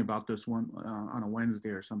telling me about this one on a Wednesday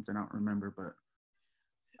or something. I don't remember, but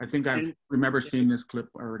I think I remember seeing this clip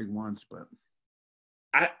already once. But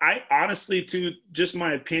I honestly, too, just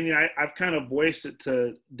my opinion, I've kind of voiced it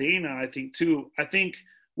to Dana, I think, too. I think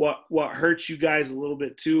what hurts you guys a little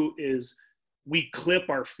bit, too, is we clip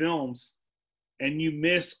our films and you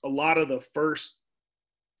miss a lot of the first,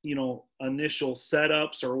 initial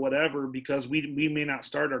setups or whatever, because we may not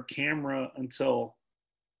start our camera until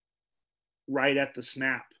right at the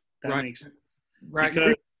snap. That makes sense. Right.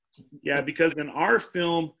 Because in our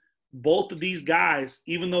film, both of these guys,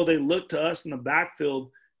 even though they look to us in the backfield,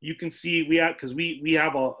 you can see we have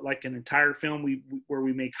an entire film where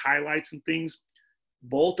we make highlights and things.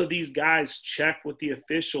 Both of these guys check with the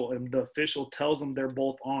official, and the official tells them they're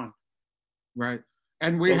both on. Right,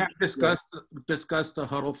 and we have discussed the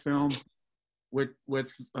huddle film with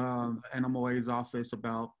NMOA's office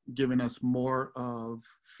about giving us more of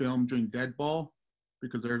film during dead ball,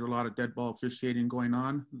 because there's a lot of dead ball officiating going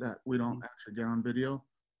on that we don't actually get on video.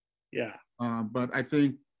 Yeah. But I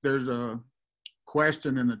think there's a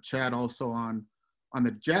question in the chat also on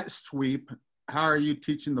the jet sweep. How are you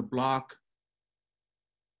teaching the block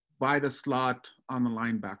by the slot on the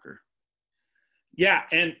linebacker? Yeah,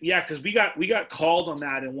 and because we got called on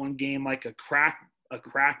that in one game, like a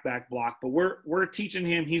crackback block. But we're teaching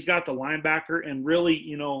him. He's got the linebacker, and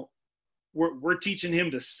really, we're teaching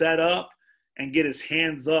him to set up and get his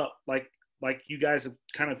hands up, like you guys have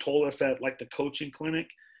kind of told us at like the coaching clinic,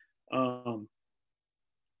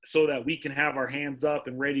 so that we can have our hands up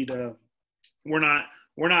and ready to. We're not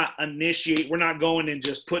going and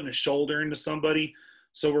just putting a shoulder into somebody.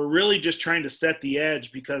 So we're really just trying to set the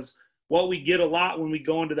edge, because what we get a lot when we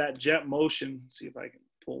go into that jet motion, let's see if I can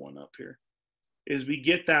pull one up here, is we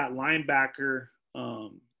get that linebacker. I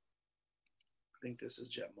think this is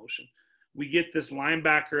jet motion. We get this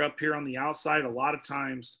linebacker up here on the outside. A lot of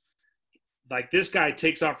times, like this guy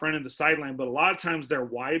takes off running the sideline, but a lot of times they're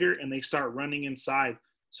wider and they start running inside.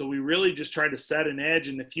 So we really just try to set an edge.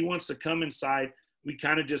 And if he wants to come inside, we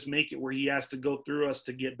kind of just make it where he has to go through us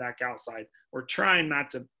to get back outside. We're trying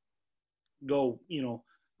not to go,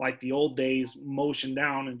 like the old days, motion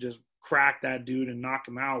down and just crack that dude and knock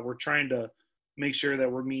him out. We're trying to make sure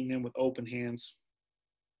that we're meeting him with open hands.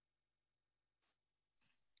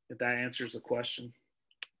 If that answers the question.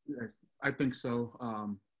 Yeah, I think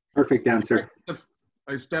so. Perfect answer.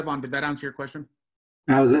 Stefan, did that answer your question?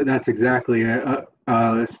 That's exactly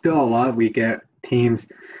it. Still a lot we get teams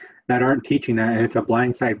that aren't teaching that, and it's a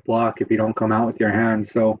blindside block if you don't come out with your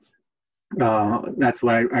hands. So that's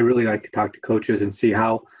why I really like to talk to coaches and see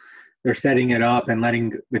how they're setting it up and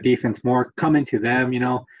letting the defense more come into them.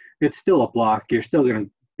 It's still a block. You're still going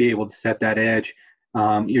to be able to set that edge.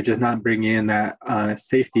 You're just not bringing in that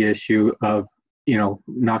safety issue of,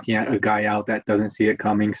 knocking a guy out that doesn't see it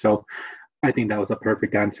coming. So I think that was a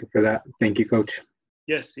perfect answer for that. Thank you, Coach.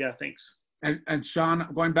 Yes. Yeah. Thanks. And Sean,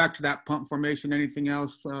 going back to that punt formation, anything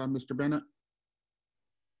else, Mr. Bennett?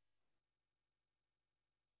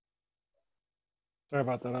 Sorry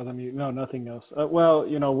about that. I was on mute. No, nothing else. Well,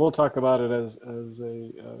 we'll talk about it as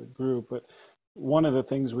a group, but one of the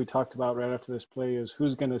things we talked about right after this play is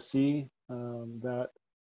who's going to see that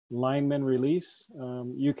lineman release.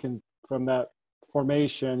 You can, from that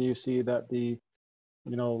formation, you see that the,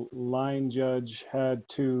 line judge had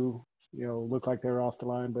two, looked like they were off the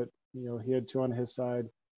line, but, he had two on his side.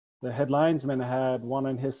 The head linesman had one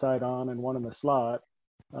on his side on and one in the slot.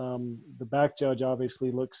 The back judge obviously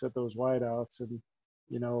looks at those wideouts, and,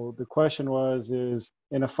 the question is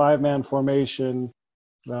in a 5-man formation,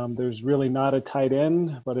 there's really not a tight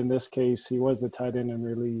end, but in this case, he was the tight end in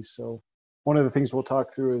release. So one of the things we'll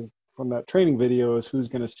talk through is from that training video is who's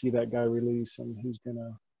going to see that guy release and who's going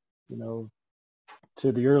to,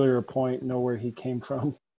 to the earlier point, know where he came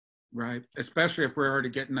from. Right, especially if we're already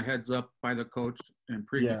getting the heads up by the coach and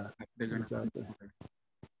pregame. Yeah, they're gonna exactly.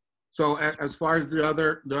 So as far as the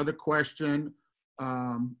other question,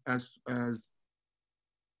 as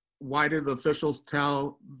why did the officials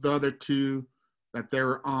tell the other two that they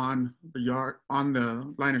were on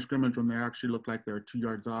the line of scrimmage when they actually looked like they were 2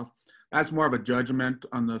 yards off? That's more of a judgment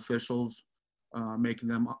on the officials, making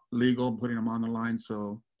them legal, putting them on the line.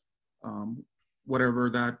 So whatever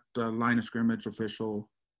that line of scrimmage official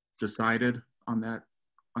decided on that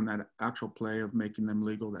actual play of making them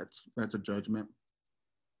legal, that's a judgment.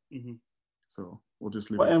 Mm-hmm. So we'll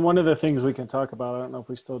just leave it. And one of the things we can talk about, I don't know if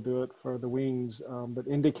we still do it for the wings, but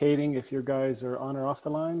indicating if your guys are on or off the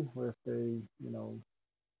line with a,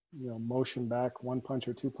 motion back, 1 punch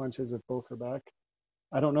or 2 punches if both are back.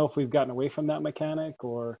 I don't know if we've gotten away from that mechanic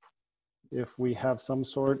or if we have some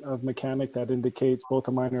sort of mechanic that indicates both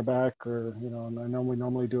of mine are back, or, and I know we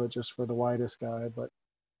normally do it just for the widest guy, but,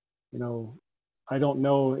 I don't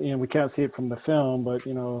know, and we can't see it from the film, but,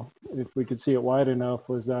 if we could see it wide enough,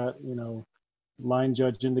 was that, line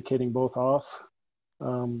judge indicating both off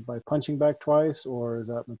by punching back twice, or is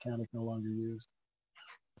that mechanic no longer used?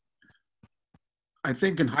 I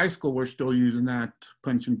think in high school, we're still using that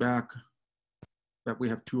punching back, that we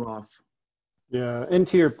have 2 off. Yeah, and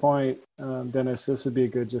to your point, Dennis, this would be a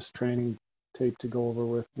good just training tape to go over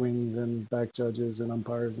with wings and back judges and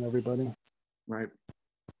umpires and everybody. Right.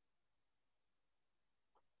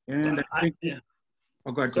 And I think,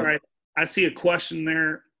 oh, go ahead. Sorry, I see a question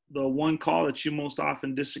there. The one call that you most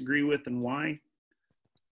often disagree with and why?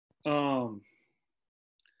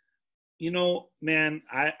 Man,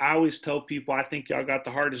 I always tell people I think y'all got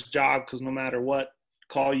the hardest job because no matter what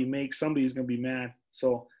call you make, somebody's going to be mad.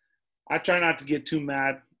 So I try not to get too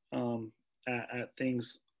mad at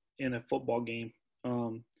things in a football game.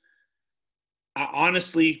 I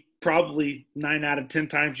honestly, probably 9 out of 10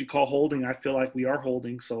 times you call holding, I feel like we are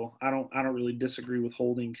holding. So I don't really disagree with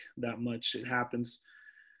holding that much. It happens.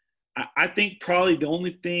 I think probably the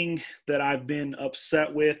only thing that I've been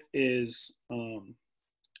upset with is,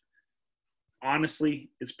 honestly,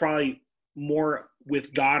 it's probably more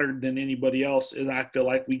with Goddard than anybody else, is I feel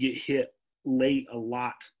like we get hit late a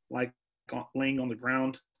lot, like laying on the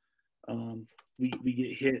ground. We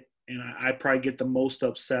get hit, and I probably get the most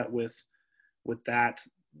upset with that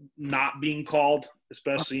not being called,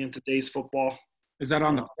 especially in today's football. Is that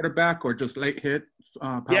on the quarterback or just late hit?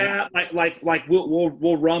 Yeah, like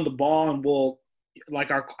we'll run the ball and we'll I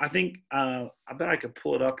bet I could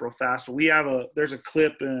pull it up real fast. But there's a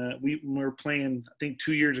clip we were playing I think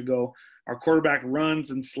 2 years ago. Our quarterback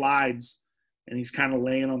runs and slides and he's kind of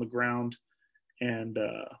laying on the ground, and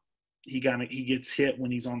he gets hit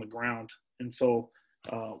when he's on the ground. And so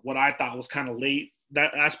what I thought was kind of late,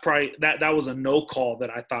 that's probably that was a no call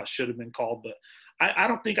that I thought should have been called. But I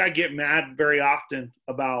don't think I get mad very often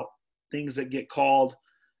about things that get called,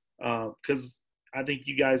 because I think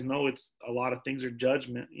you guys know it's a lot of things are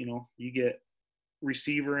judgment. You get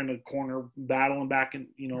receiver in the corner battling back and,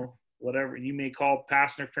 whatever. You may call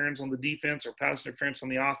pass interference on the defense or pass interference on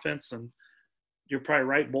the offense, and you're probably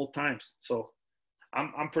right both times. So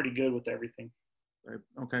I'm pretty good with everything. Right.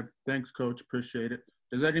 Okay. Thanks, Coach. Appreciate it.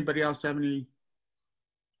 Does anybody else have any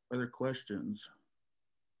other questions?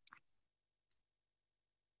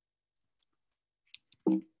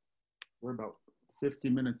 We're about 50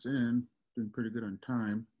 minutes in, doing pretty good on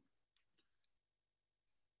time.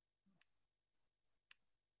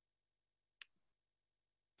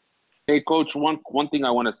 Hey, Coach, one thing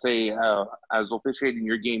I want to say, as officiating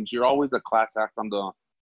your games, you're always a class act on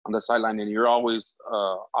the sideline, and you're always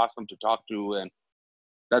awesome to talk to. And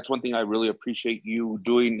that's one thing I really appreciate you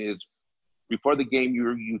doing is before the game,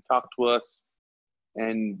 you talk to us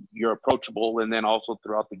and you're approachable. And then also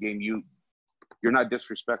throughout the game, you're not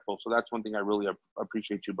disrespectful. So that's one thing I really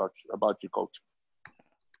appreciate about you, Coach.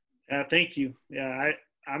 Yeah, thank you. Yeah,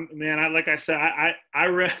 like I said,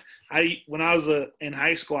 when I was in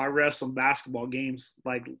high school, I refed some basketball games,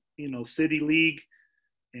 like city league,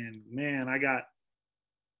 and man, I got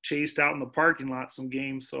chased out in the parking lot some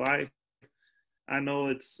games. So I know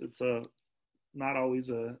it's not always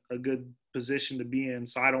a good position to be in.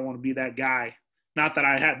 So I don't want to be that guy. Not that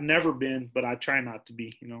I have never been, but I try not to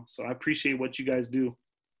be, so I appreciate what you guys do.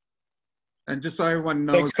 And just so everyone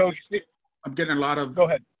knows, thanks, Coach. I'm getting a lot of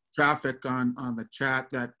traffic on the chat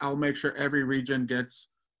that I'll make sure every region gets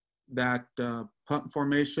that punt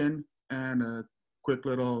formation and a quick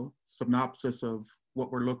little synopsis of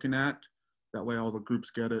what we're looking at. That way all the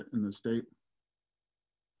groups get it in the state.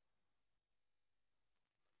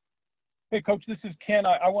 Hey, Coach, this is Ken.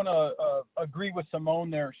 I want to agree with Simone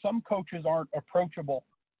there. Some coaches aren't approachable,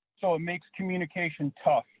 so it makes communication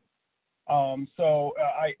tough. So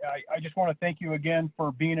I just want to thank you again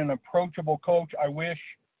for being an approachable coach. I wish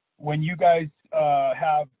when you guys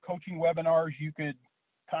have coaching webinars, you could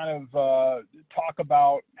kind of talk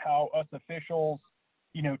about how us officials,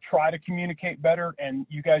 try to communicate better, and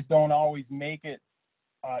you guys don't always make it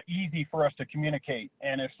easy for us to communicate.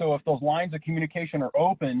 And if those lines of communication are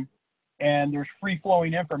open and there's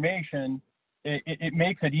free-flowing information, it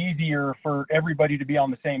makes it easier for everybody to be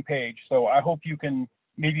on the same page. So I hope you can,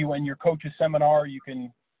 maybe when your coach's seminar, you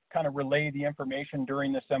can kind of relay the information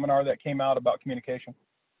during the seminar that came out about communication.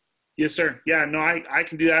 Yes, sir. Yeah, no, I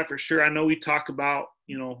can do that for sure. I know we talk about,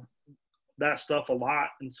 that stuff a lot.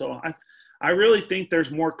 And so I really think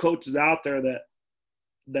there's more coaches out there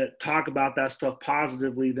that talk about that stuff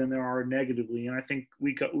positively than there are negatively. And I think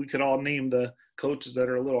we could all name the coaches that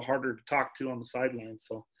are a little harder to talk to on the sidelines.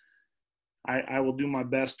 So I will do my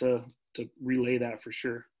best to relay that for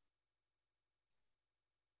sure.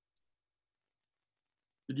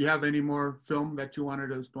 Did you have any more film that you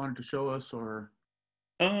wanted to show us, or?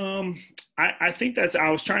 I think I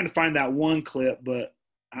was trying to find that one clip, but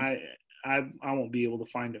I won't be able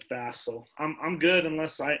to find it fast. So I'm good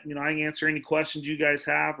unless I can answer any questions you guys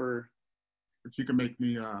have, or if you can make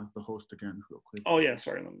me the host again real quick. Oh yeah,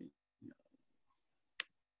 sorry. Let me.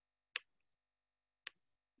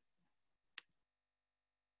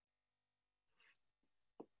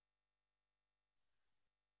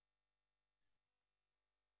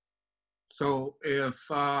 So if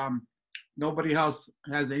nobody else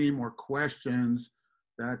has any more questions,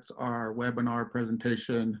 that's our webinar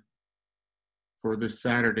presentation for this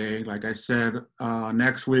Saturday. Like I said,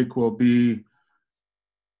 next week will be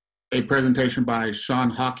a presentation by Sean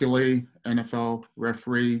Hockley, NFL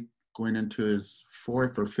referee, going into his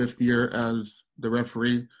 4th or 5th year as the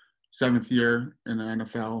referee, 7th year in the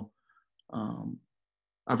NFL.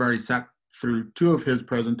 I've already sat through 2 of his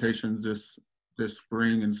presentations this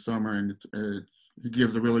spring and summer, and he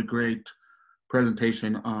gives a really great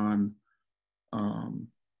presentation on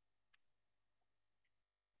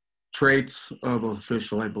traits of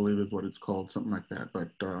official, I believe is what it's called, something like that. But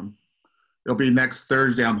it'll be next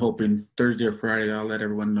Thursday, I'm hoping, Thursday or Friday. I'll let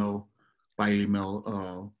everyone know by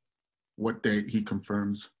email what date he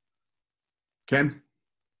confirms. Ken?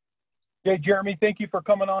 Okay, Jeremy, thank you for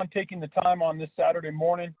coming on, taking the time on this Saturday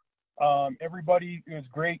morning. Everybody, it was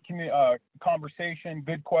great conversation,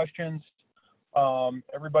 good questions.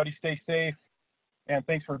 Everybody stay safe, and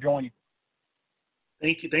thanks for joining.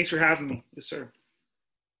 Thank you. Thanks for having me. Yes, sir.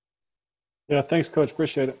 Yeah, thanks, Coach.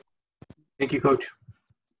 Appreciate it. Thank you, Coach.